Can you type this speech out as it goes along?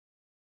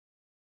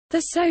The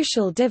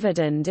social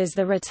dividend is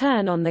the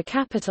return on the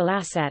capital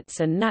assets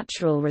and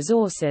natural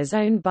resources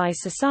owned by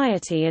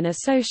society in a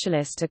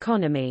socialist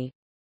economy.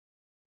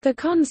 The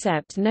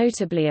concept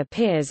notably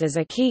appears as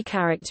a key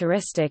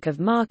characteristic of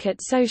market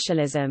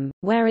socialism,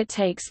 where it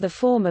takes the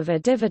form of a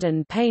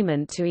dividend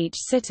payment to each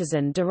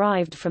citizen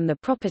derived from the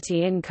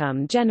property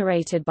income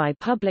generated by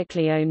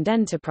publicly owned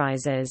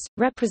enterprises,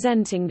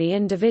 representing the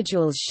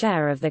individual's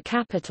share of the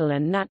capital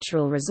and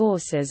natural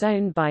resources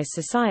owned by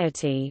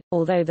society.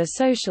 Although the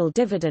social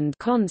dividend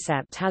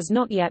concept has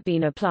not yet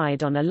been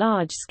applied on a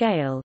large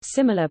scale,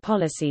 similar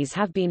policies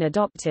have been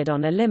adopted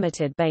on a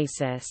limited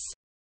basis.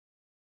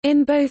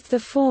 In both the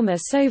former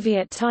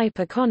Soviet-type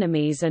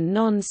economies and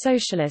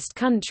non-socialist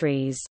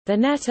countries, the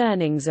net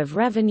earnings of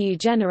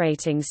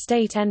revenue-generating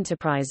state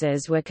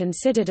enterprises were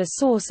considered a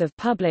source of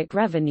public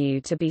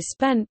revenue to be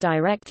spent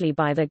directly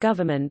by the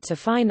government to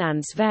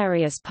finance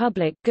various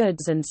public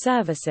goods and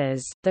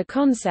services. The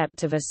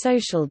concept of a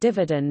social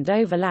dividend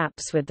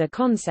overlaps with the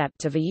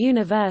concept of a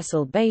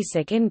universal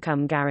basic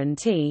income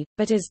guarantee,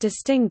 but is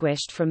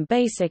distinguished from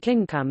basic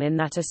income in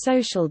that a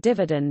social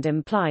dividend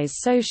implies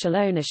social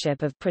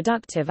ownership of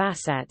productive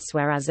assets,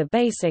 whereas a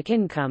basic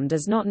income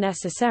does not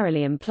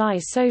necessarily imply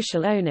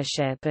social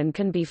ownership and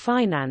can be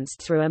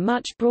financed through a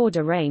much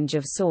broader range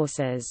of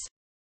sources.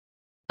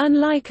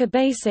 Unlike a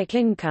basic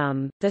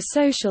income, the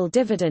social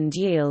dividend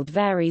yield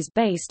varies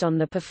based on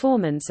the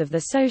performance of the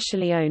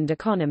socially owned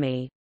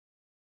economy.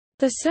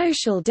 The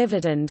social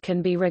dividend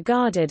can be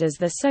regarded as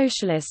the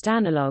socialist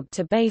analog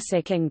to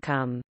basic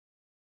income.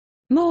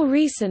 More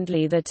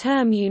recently, the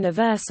term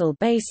universal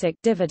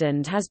basic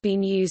dividend has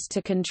been used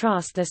to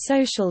contrast the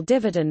social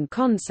dividend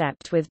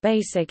concept with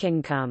basic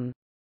income.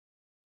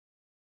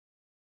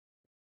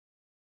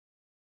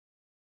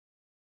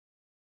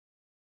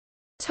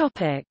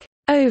 Topic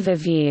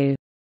overview.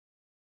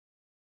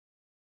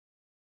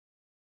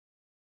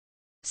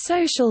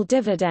 Social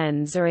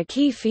dividends are a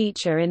key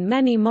feature in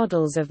many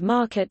models of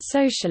market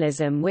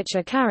socialism, which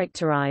are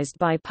characterized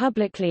by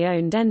publicly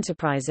owned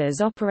enterprises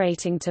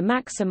operating to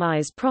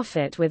maximize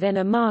profit within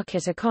a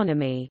market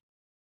economy.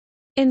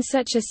 In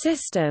such a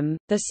system,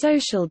 the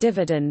social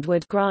dividend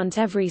would grant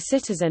every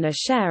citizen a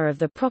share of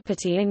the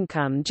property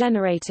income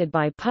generated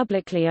by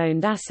publicly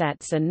owned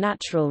assets and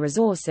natural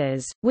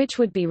resources, which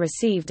would be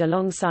received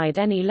alongside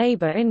any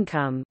labor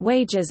income,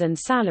 wages and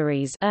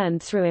salaries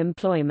earned through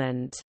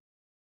employment.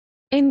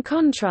 In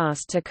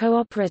contrast to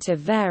cooperative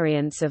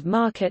variants of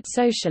market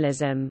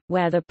socialism,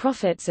 where the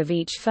profits of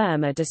each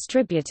firm are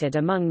distributed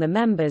among the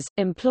members,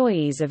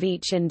 employees of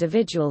each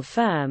individual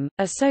firm,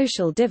 a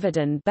social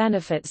dividend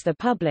benefits the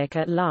public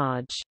at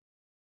large.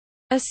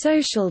 A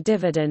social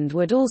dividend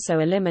would also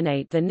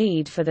eliminate the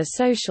need for the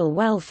social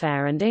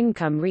welfare and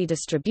income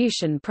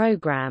redistribution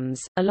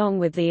programs, along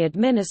with the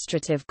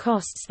administrative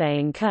costs they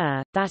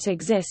incur, that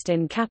exist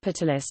in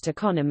capitalist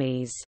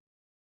economies.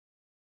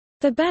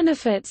 The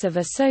benefits of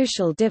a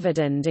social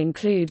dividend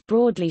include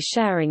broadly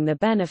sharing the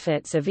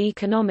benefits of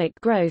economic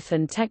growth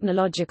and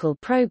technological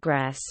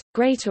progress,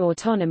 greater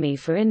autonomy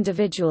for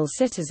individual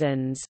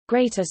citizens,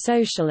 greater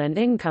social and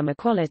income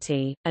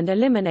equality, and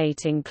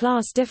eliminating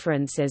class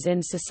differences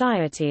in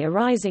society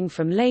arising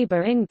from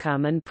labor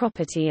income and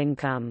property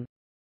income.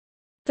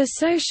 The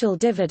social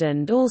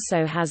dividend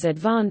also has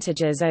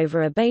advantages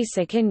over a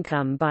basic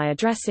income by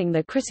addressing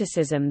the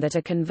criticism that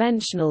a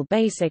conventional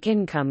basic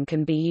income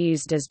can be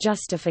used as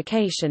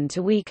justification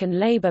to weaken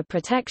labor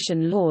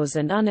protection laws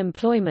and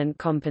unemployment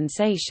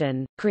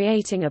compensation,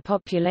 creating a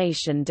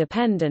population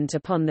dependent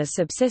upon the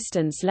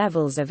subsistence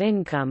levels of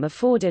income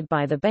afforded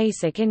by the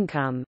basic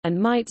income, and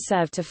might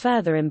serve to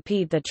further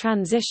impede the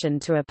transition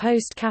to a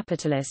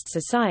post-capitalist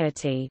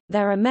society.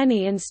 There are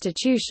many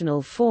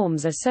institutional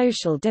forms a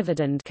social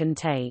dividend can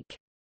take.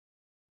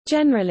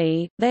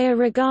 Generally, they are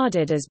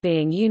regarded as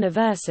being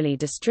universally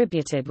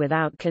distributed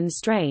without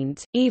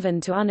constraint, even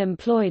to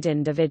unemployed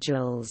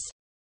individuals.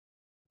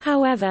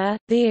 However,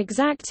 the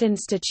exact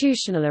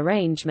institutional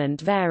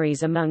arrangement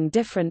varies among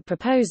different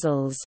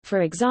proposals.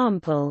 For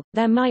example,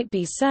 there might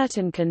be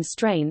certain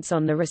constraints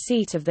on the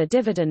receipt of the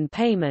dividend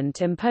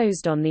payment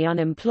imposed on the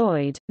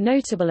unemployed.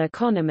 Notable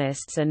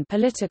economists and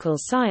political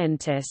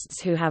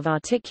scientists who have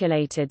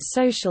articulated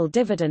social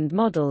dividend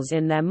models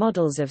in their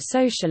models of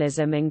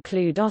socialism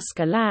include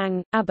Oscar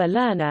Lange, Abba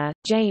Lerner,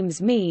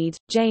 James Mead,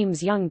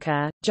 James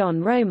Juncker,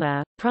 John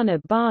Romer,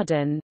 Prunab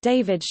Bardhan,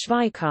 David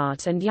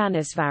Schweikart, and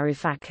Yanis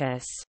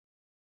Varoufakis.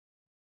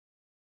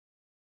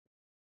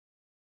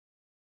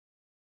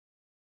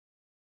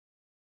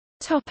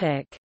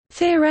 Topic: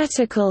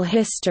 Theoretical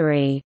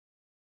history.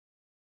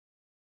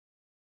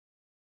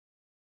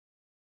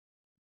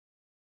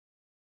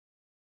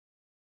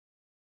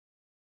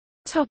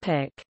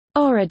 Topic: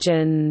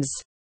 Origins.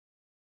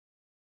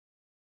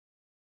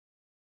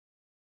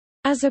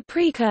 As a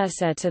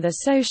precursor to the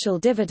social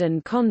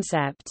dividend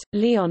concept,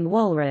 Leon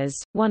Walras,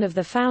 one of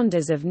the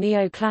founders of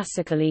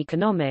neoclassical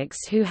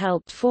economics who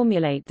helped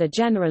formulate the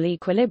general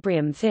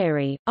equilibrium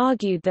theory,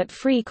 argued that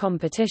free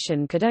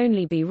competition could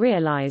only be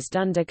realized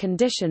under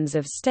conditions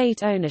of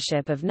state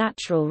ownership of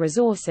natural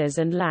resources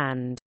and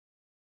land.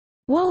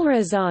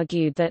 Walras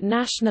argued that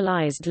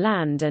nationalized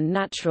land and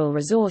natural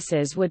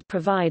resources would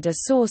provide a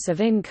source of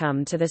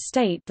income to the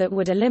state that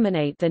would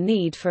eliminate the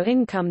need for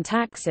income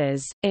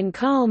taxes. In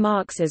Karl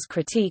Marx's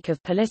Critique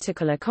of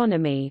Political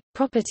Economy,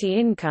 property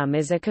income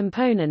is a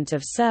component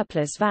of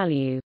surplus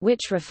value,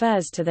 which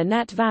refers to the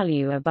net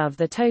value above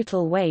the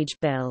total wage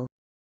bill.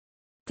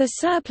 The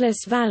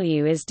surplus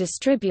value is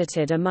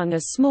distributed among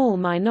a small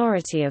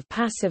minority of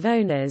passive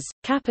owners,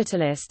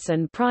 capitalists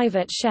and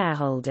private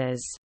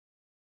shareholders.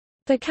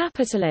 The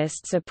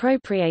capitalists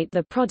appropriate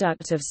the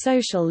product of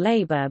social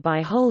labor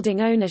by holding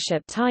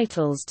ownership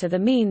titles to the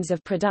means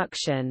of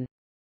production.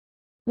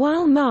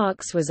 While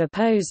Marx was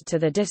opposed to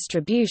the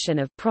distribution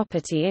of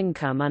property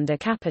income under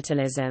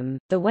capitalism,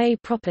 the way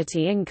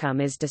property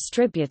income is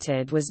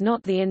distributed was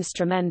not the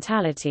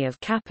instrumentality of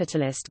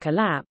capitalist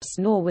collapse,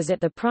 nor was it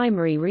the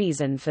primary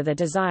reason for the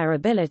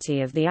desirability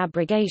of the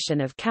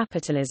abrogation of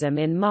capitalism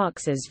in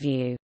Marx's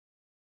view.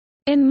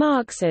 In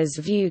Marx's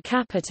view,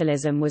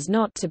 capitalism was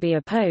not to be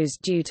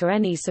opposed due to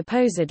any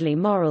supposedly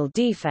moral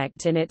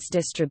defect in its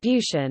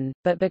distribution,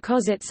 but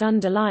because its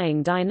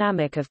underlying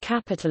dynamic of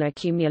capital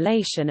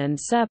accumulation and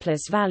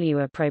surplus value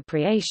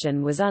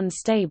appropriation was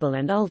unstable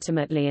and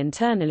ultimately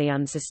internally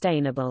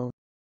unsustainable.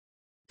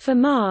 For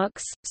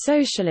Marx,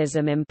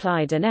 socialism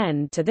implied an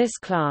end to this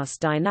class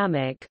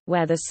dynamic,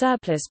 where the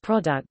surplus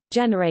product,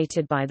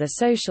 generated by the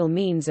social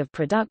means of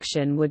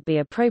production, would be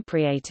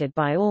appropriated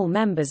by all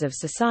members of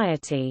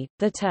society.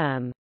 The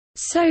term,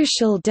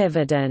 social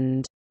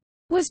dividend,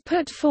 was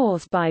put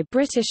forth by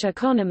British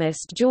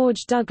economist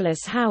George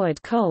Douglas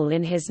Howard Cole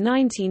in his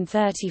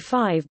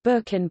 1935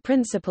 book In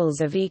Principles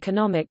of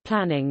Economic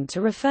Planning to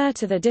refer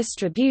to the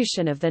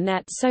distribution of the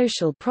net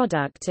social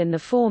product in the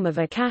form of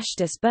a cash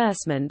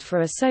disbursement for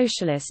a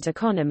socialist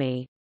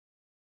economy.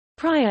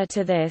 Prior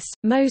to this,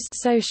 most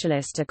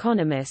socialist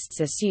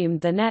economists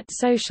assumed the net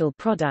social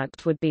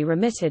product would be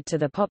remitted to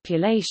the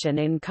population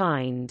in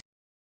kind.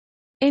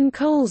 In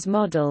Cole's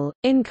model,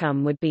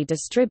 income would be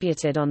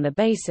distributed on the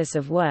basis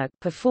of work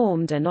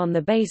performed and on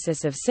the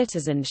basis of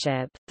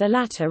citizenship, the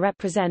latter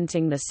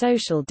representing the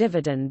social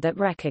dividend that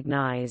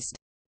recognized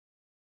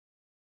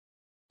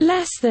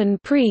less than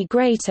pre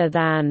greater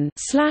than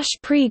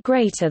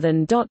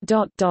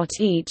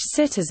each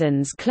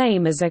citizen's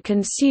claim as a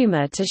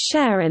consumer to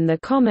share in the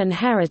common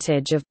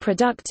heritage of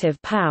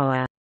productive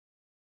power.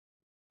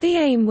 The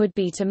aim would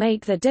be to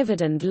make the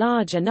dividend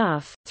large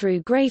enough,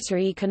 through greater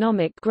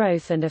economic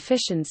growth and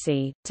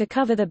efficiency, to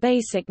cover the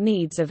basic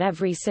needs of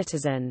every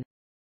citizen.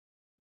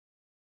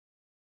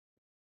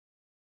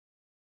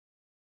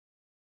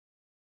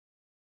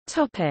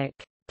 Topic: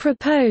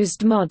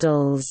 Proposed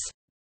models.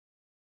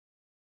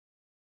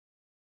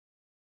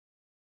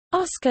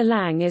 Oscar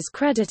Lange is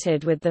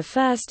credited with the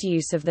first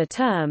use of the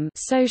term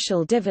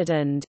social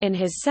dividend in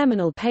his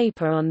seminal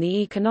paper on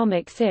the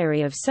economic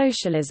theory of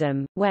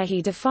socialism, where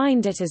he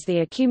defined it as the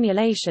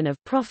accumulation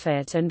of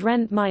profit and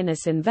rent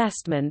minus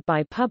investment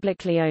by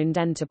publicly owned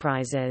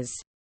enterprises.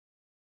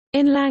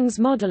 In Lange's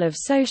model of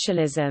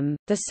socialism,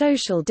 the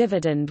social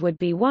dividend would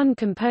be one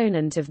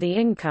component of the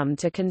income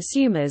to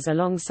consumers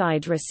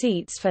alongside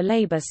receipts for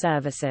labor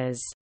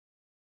services.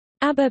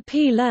 Aber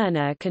P.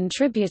 Lerner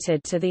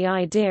contributed to the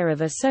idea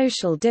of a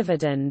social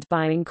dividend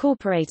by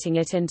incorporating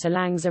it into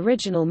Lange's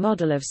original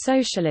model of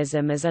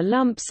socialism as a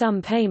lump sum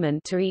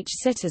payment to each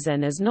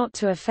citizen as not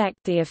to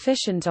affect the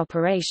efficient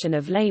operation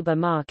of labor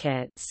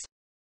markets.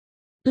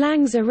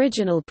 Lange's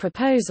original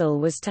proposal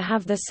was to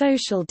have the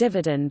social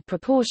dividend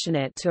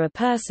proportionate to a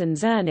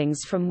person's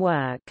earnings from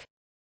work.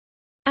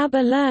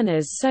 Aber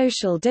Lerner's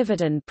social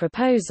dividend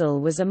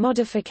proposal was a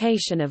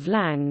modification of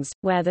Lange's,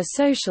 where the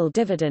social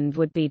dividend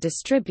would be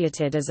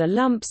distributed as a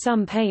lump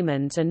sum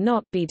payment and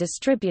not be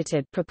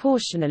distributed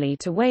proportionally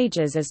to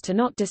wages as to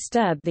not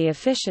disturb the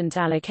efficient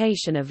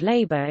allocation of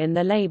labor in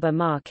the labor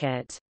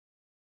market.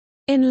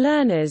 In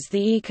Lerner's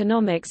The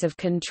Economics of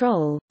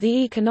Control,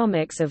 The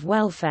Economics of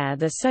Welfare,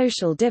 the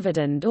social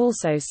dividend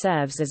also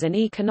serves as an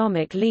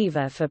economic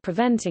lever for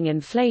preventing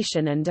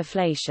inflation and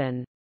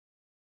deflation.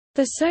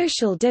 The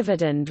social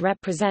dividend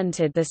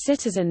represented the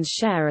citizen's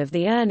share of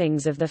the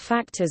earnings of the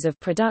factors of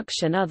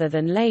production other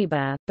than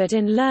labor, but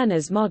in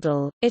Lerner's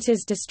model, it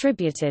is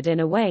distributed in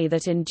a way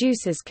that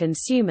induces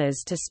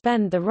consumers to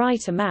spend the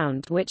right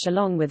amount, which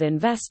along with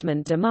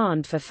investment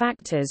demand for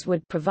factors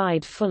would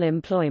provide full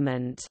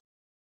employment.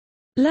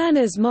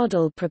 Lerner's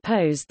model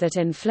proposed that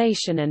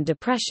inflation and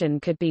depression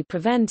could be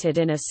prevented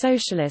in a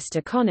socialist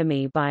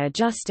economy by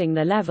adjusting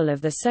the level of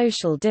the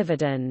social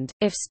dividend.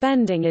 If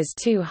spending is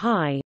too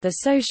high, the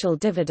social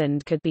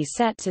dividend could be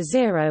set to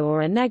zero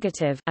or a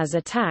negative as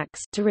a tax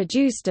to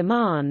reduce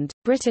demand.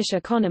 British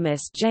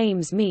economist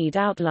James Mead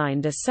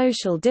outlined a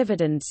social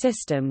dividend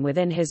system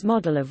within his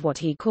model of what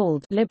he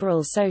called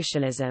liberal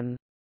socialism.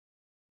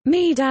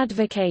 Mead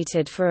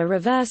advocated for a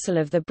reversal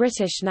of the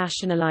British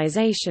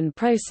nationalisation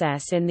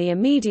process in the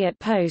immediate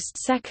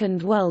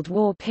post-Second World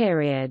War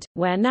period,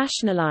 where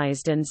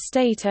nationalised and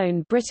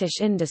state-owned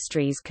British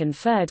industries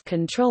conferred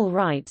control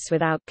rights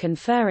without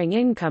conferring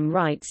income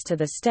rights to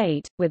the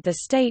state, with the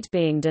state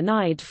being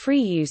denied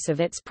free use of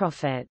its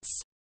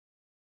profits.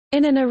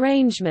 In an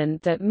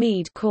arrangement that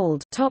Mead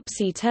called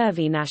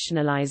topsy-turvy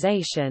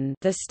nationalization,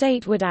 the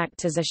state would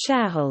act as a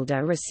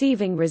shareholder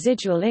receiving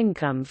residual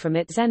income from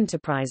its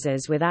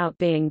enterprises without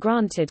being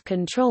granted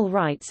control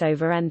rights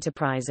over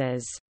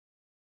enterprises.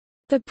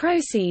 The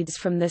proceeds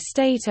from the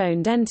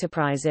state-owned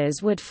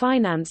enterprises would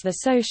finance the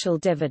social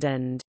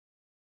dividend.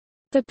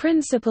 The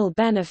principal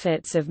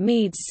benefits of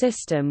Mead's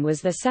system was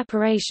the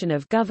separation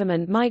of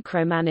government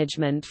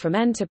micromanagement from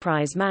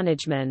enterprise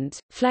management,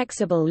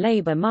 flexible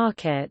labor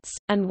markets,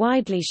 and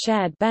widely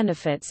shared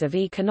benefits of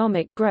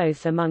economic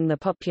growth among the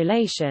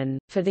population.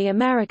 For the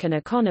American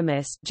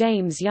economist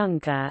James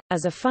Juncker,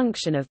 as a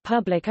function of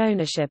public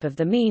ownership of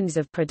the means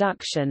of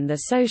production,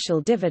 the social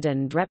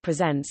dividend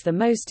represents the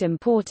most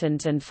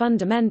important and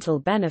fundamental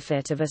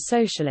benefit of a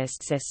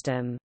socialist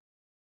system.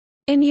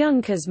 In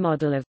Juncker's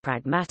model of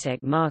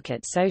pragmatic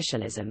market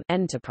socialism,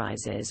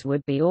 enterprises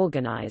would be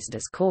organized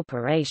as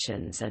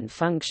corporations and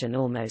function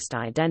almost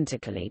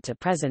identically to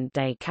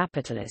present-day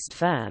capitalist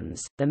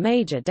firms, the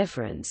major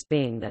difference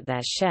being that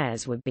their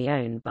shares would be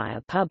owned by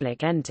a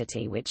public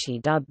entity which he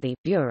dubbed the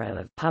Bureau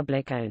of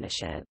Public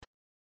Ownership.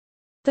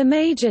 The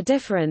major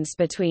difference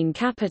between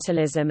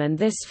capitalism and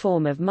this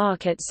form of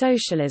market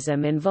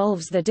socialism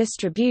involves the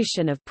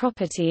distribution of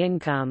property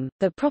income.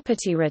 The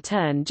property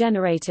return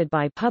generated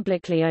by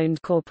publicly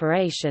owned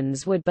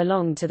corporations would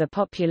belong to the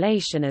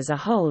population as a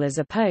whole as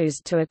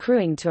opposed to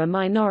accruing to a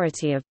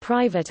minority of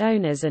private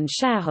owners and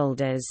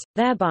shareholders,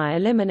 thereby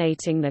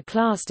eliminating the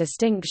class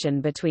distinction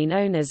between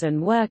owners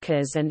and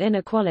workers and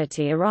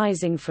inequality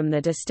arising from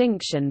the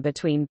distinction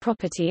between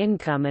property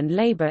income and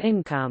labor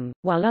income,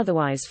 while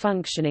otherwise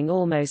functioning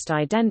almost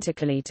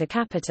identically to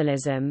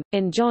capitalism.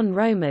 In John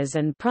Romer's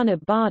and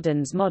Prunab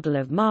Bardhan's model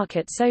of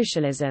market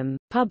socialism,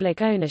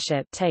 public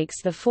ownership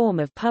takes the form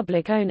of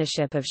public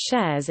ownership of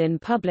shares in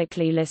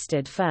publicly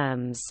listed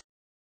firms.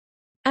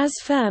 As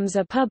firms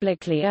are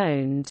publicly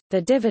owned, the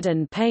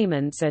dividend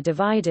payments are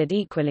divided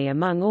equally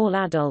among all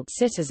adult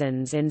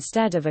citizens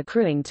instead of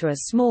accruing to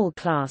a small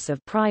class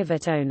of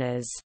private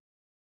owners.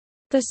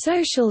 The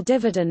social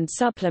dividend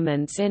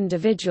supplements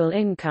individual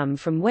income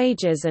from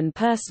wages and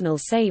personal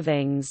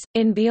savings.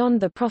 In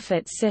Beyond the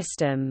Profits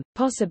System: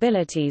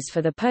 Possibilities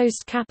for the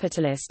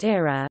Post-Capitalist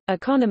Era,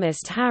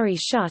 economist Harry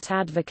Schutt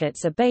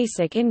advocates a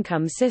basic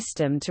income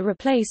system to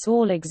replace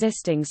all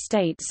existing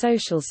state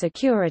social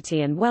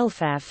security and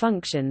welfare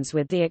functions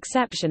with the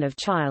exception of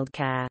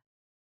childcare.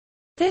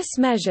 This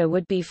measure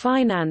would be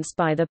financed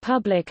by the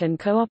public and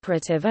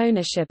cooperative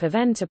ownership of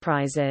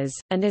enterprises,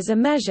 and is a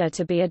measure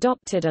to be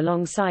adopted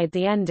alongside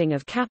the ending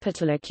of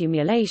capital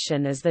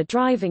accumulation as the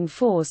driving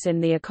force in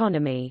the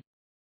economy.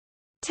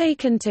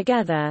 Taken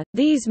together,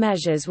 these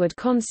measures would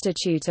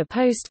constitute a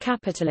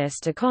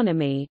post-capitalist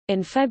economy.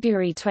 In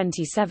February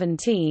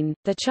 2017,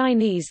 the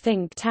Chinese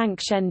think tank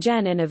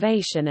Shenzhen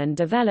Innovation and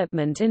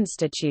Development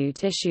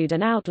Institute issued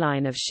an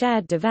outline of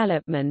shared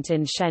development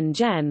in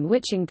Shenzhen,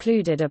 which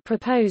included a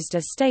proposed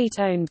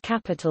state-owned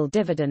capital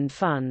dividend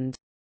fund.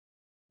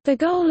 The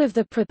goal of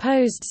the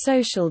proposed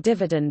social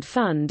dividend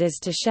fund is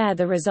to share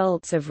the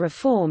results of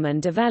reform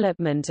and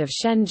development of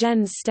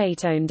Shenzhen's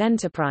state-owned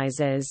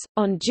enterprises.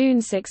 On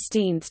June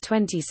 16,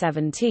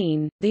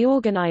 2017, the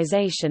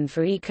Organization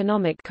for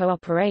Economic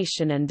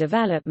Cooperation and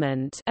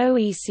Development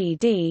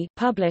 (OECD)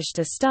 published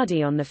a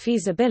study on the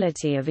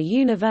feasibility of a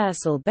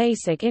universal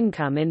basic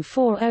income in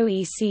 4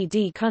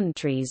 OECD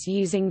countries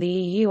using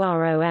the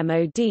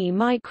EUROMOD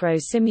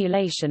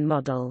micro-simulation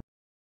model.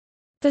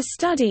 The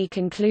study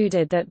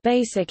concluded that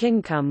basic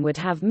income would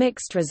have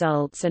mixed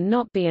results and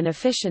not be an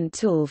efficient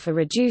tool for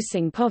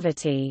reducing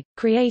poverty,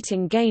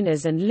 creating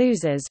gainers and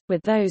losers,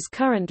 with those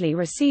currently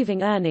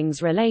receiving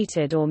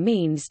earnings-related or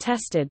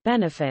means-tested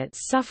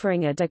benefits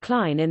suffering a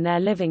decline in their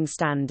living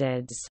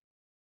standards.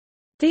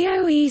 The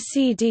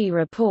OECD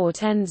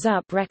report ends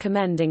up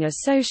recommending a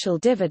social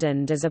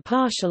dividend as a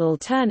partial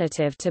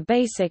alternative to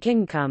basic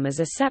income as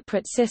a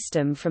separate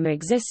system from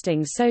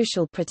existing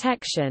social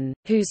protection,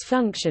 whose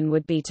function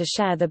would be to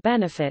share the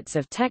benefits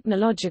of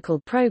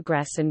technological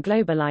progress and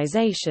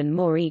globalization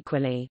more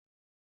equally.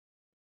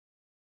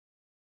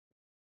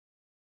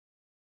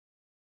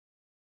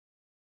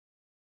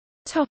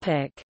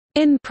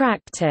 In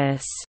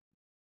practice,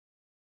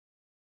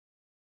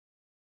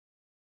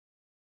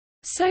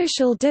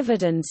 social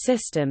dividend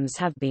systems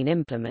have been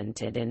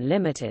implemented in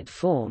limited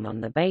form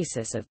on the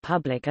basis of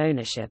public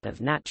ownership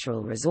of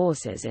natural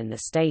resources in the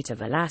state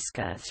of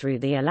Alaska through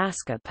the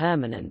Alaska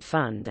Permanent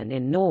Fund and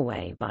in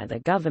Norway by the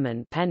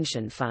Government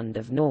Pension Fund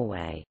of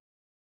Norway.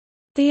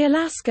 The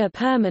Alaska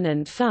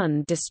Permanent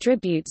Fund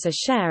distributes a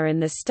share in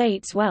the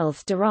state's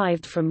wealth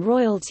derived from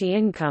royalty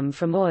income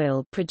from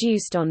oil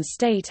produced on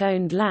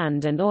state-owned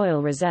land and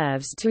oil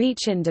reserves to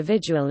each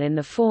individual in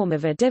the form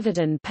of a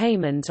dividend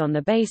payment on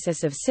the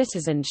basis of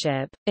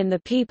citizenship. In the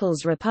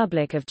People's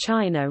Republic of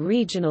China,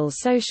 regional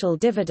social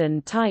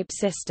dividend type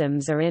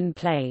systems are in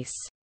place.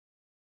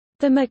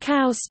 The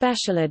Macau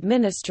Special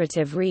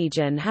Administrative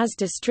Region has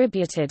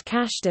distributed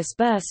cash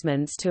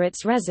disbursements to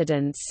its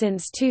residents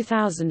since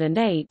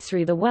 2008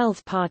 through the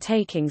Wealth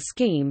Partaking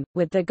Scheme,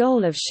 with the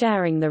goal of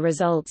sharing the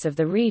results of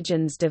the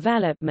region's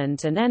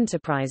development and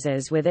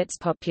enterprises with its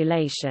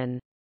population.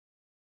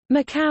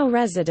 Macau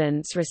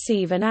residents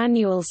receive an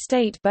annual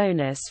state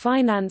bonus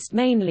financed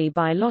mainly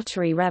by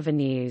lottery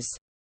revenues.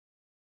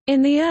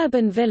 In the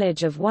urban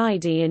village of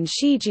Weidi in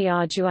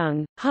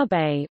Shijiazhuang,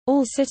 Hubei,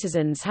 all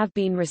citizens have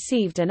been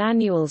received an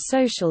annual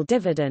social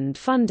dividend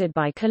funded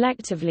by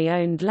collectively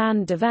owned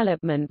land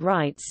development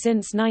rights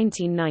since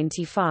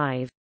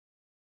 1995.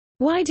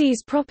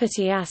 Weidi's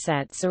property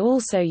assets are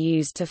also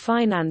used to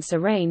finance a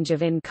range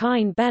of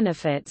in-kind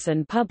benefits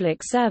and public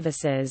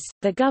services.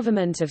 The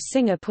government of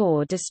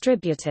Singapore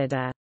distributed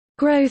a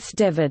growth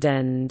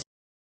dividend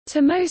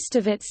to most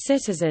of its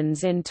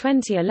citizens in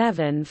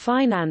 2011,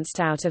 financed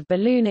out of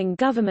ballooning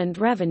government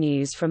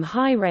revenues from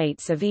high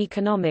rates of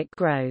economic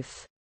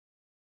growth.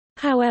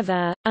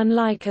 However,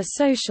 unlike a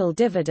social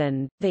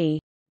dividend, the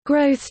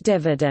growth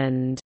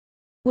dividend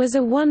was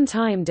a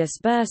one-time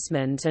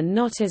disbursement and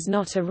is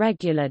not a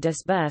regular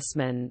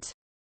disbursement.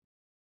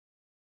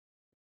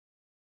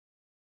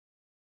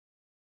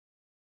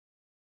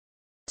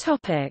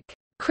 Topic: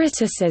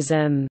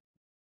 Criticism.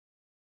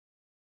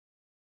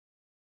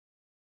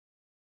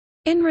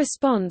 In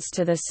response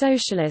to the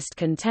socialist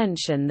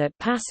contention that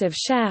passive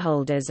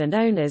shareholders and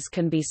owners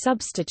can be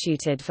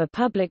substituted for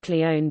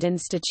publicly owned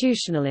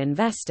institutional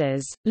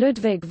investors,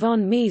 Ludwig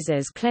von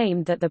Mises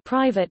claimed that the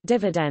private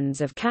dividends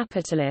of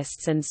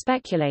capitalists and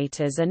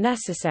speculators are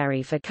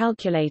necessary for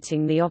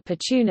calculating the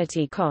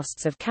opportunity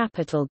costs of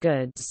capital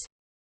goods.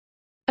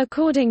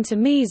 According to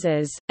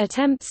Mises,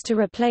 attempts to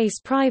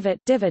replace private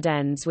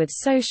dividends with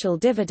social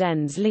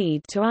dividends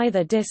lead to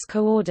either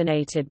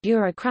discoordinated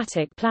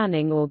bureaucratic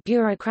planning or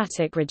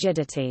bureaucratic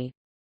rigidity.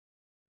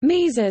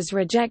 Mises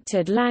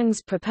rejected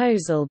Lang's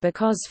proposal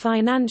because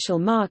financial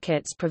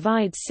markets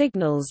provide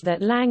signals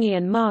that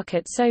Langian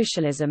market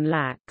socialism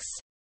lacks.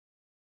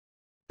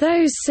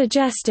 Those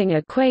suggesting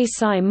a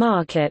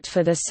quasi-market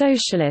for the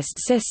socialist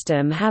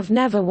system have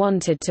never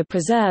wanted to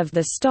preserve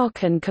the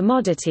stock and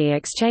commodity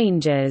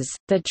exchanges,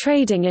 the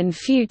trading in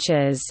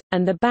futures,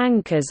 and the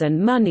bankers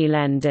and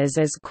moneylenders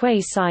as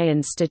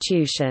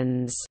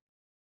quasi-institutions.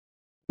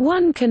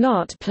 One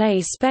cannot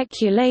play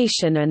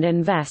speculation and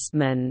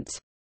investment.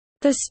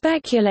 The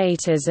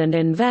speculators and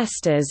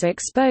investors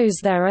expose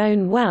their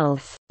own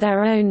wealth,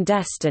 their own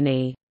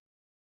destiny.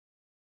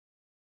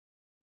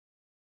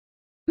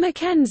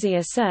 Mackenzie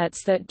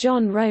asserts that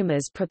John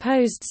Romer's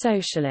proposed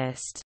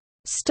socialist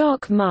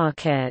stock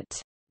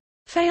market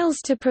fails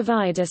to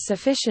provide a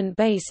sufficient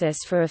basis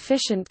for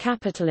efficient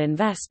capital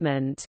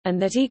investment,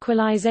 and that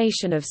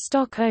equalization of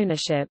stock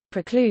ownership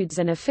precludes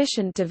an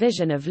efficient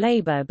division of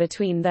labor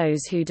between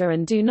those who do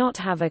and do not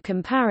have a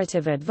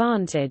comparative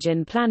advantage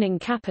in planning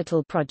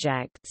capital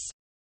projects.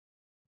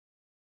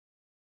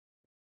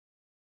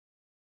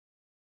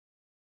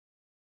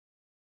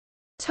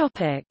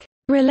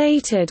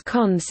 Related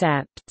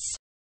concepts.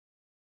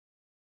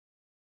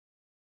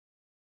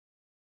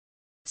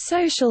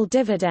 Social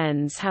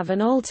dividends have an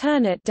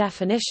alternate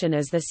definition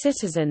as the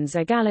citizen's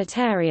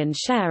egalitarian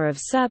share of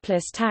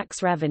surplus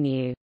tax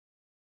revenue.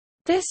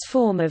 This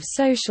form of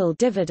social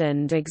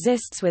dividend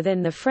exists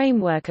within the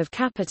framework of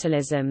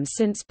capitalism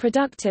since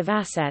productive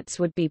assets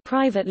would be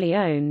privately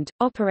owned,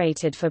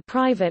 operated for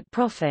private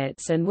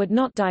profits and would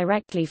not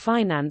directly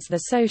finance the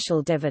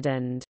social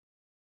dividend.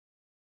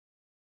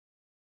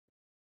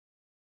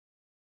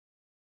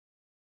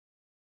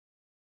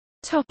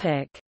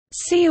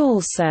 See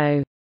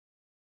also: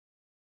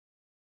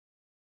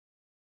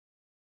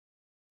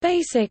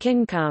 Basic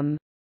income,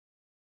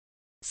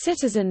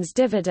 Citizens'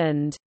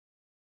 dividend,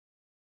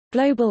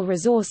 Global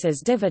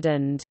resources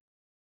dividend,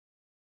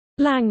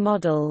 Lang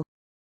model,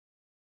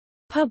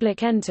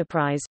 Public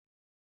enterprise,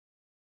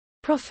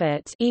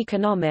 Profit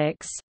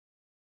economics,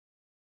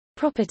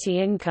 Property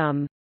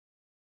income,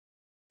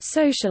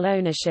 Social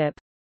ownership,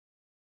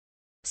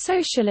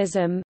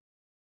 Socialism,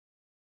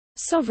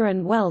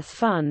 Sovereign wealth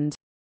fund,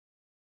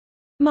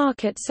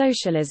 Market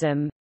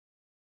socialism,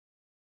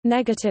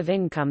 Negative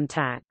income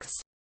tax.